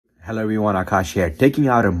Hello everyone, Akash here. Taking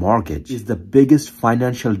out a mortgage is the biggest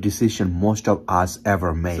financial decision most of us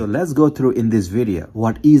ever made. So let's go through in this video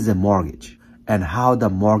what is a mortgage and how the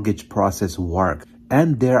mortgage process works.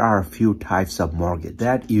 And there are a few types of mortgage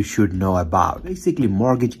that you should know about. Basically,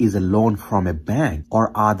 mortgage is a loan from a bank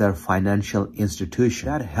or other financial institution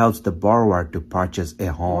that helps the borrower to purchase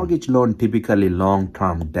a home. Mortgage loan typically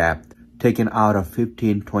long-term debt taken out of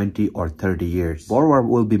 15, 20 or 30 years. Borrower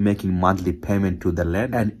will be making monthly payment to the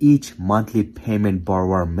lender, and each monthly payment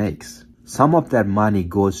borrower makes, some of that money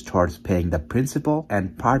goes towards paying the principal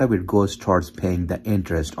and part of it goes towards paying the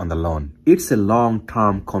interest on the loan. It's a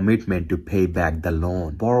long-term commitment to pay back the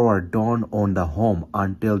loan. Borrower don't own the home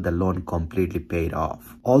until the loan completely paid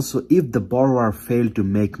off. Also, if the borrower failed to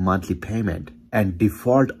make monthly payment and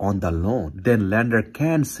default on the loan, then lender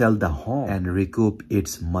can sell the home and recoup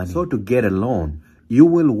its money. So to get a loan, you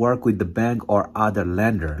will work with the bank or other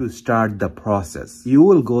lender to start the process. You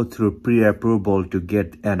will go through pre-approval to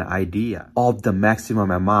get an idea of the maximum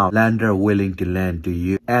amount lender willing to lend to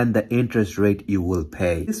you and the interest rate you will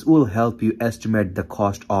pay. This will help you estimate the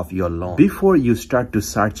cost of your loan. Before you start to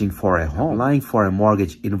searching for a home, applying for a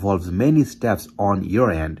mortgage involves many steps on your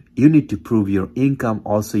end. You need to prove your income,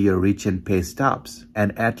 also your reach and pay stubs,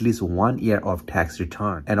 and at least 1 year of tax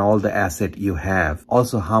return, and all the asset you have,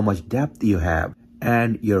 also how much debt you have,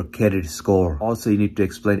 and your credit score. Also, you need to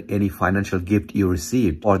explain any financial gift you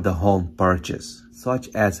received or the home purchase, such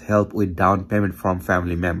as help with down payment from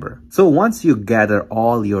family member. So once you gather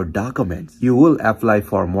all your documents, you will apply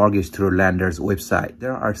for mortgage through lender's website.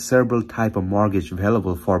 There are several types of mortgage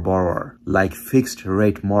available for borrower, like fixed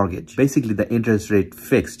rate mortgage. Basically, the interest rate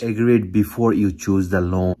fixed, agreed before you choose the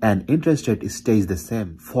loan, and interest rate stays the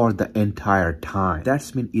same for the entire time.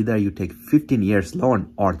 That's mean either you take 15 years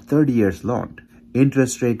loan or 30 years loan,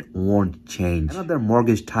 interest rate won't change. Another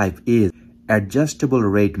mortgage type is adjustable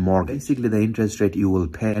rate mortgage. Basically, the interest rate you will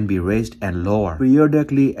pay can be raised and lower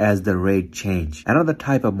periodically as the rate change. Another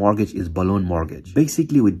type of mortgage is balloon mortgage.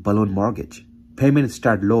 Basically, with balloon mortgage, payments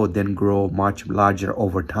start low then grow much larger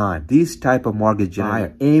over time. This type of mortgage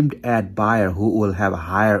are aimed at buyer who will have a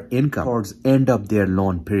higher income towards end of their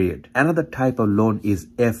loan period. Another type of loan is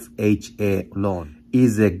FHA loan.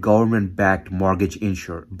 Is a government-backed mortgage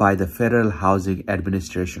insured by the Federal Housing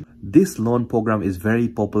Administration. This loan program is very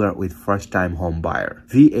popular with first-time home buyer.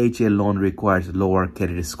 FHA loan requires lower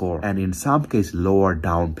credit score and in some cases lower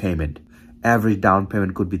down payment. Average down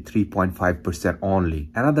payment could be 3.5% only.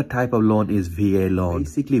 Another type of loan is VA loan.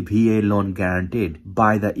 Basically, VA loan guaranteed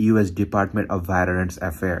by the U.S. Department of Veterans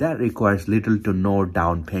Affairs that requires little to no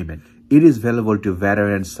down payment. It is available to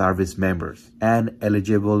veteran service members and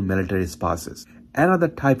eligible military spouses. Another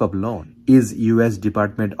type of loan is U.S.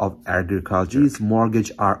 Department of Agriculture. These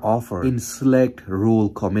mortgages are offered in select rural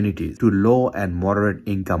communities to low and moderate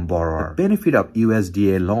income borrowers. The benefit of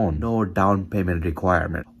USDA loan: no down payment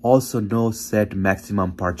requirement, also no set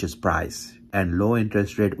maximum purchase price, and low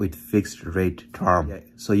interest rate with fixed rate term.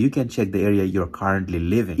 So you can check the area you're currently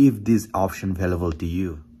living if this option available to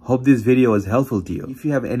you. Hope this video was helpful to you. If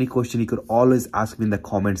you have any question, you could always ask me in the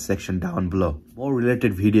comment section down below. More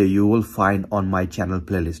related video you will find on my channel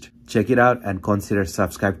playlist. Check it out and consider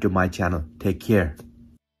subscribe to my channel. Take care.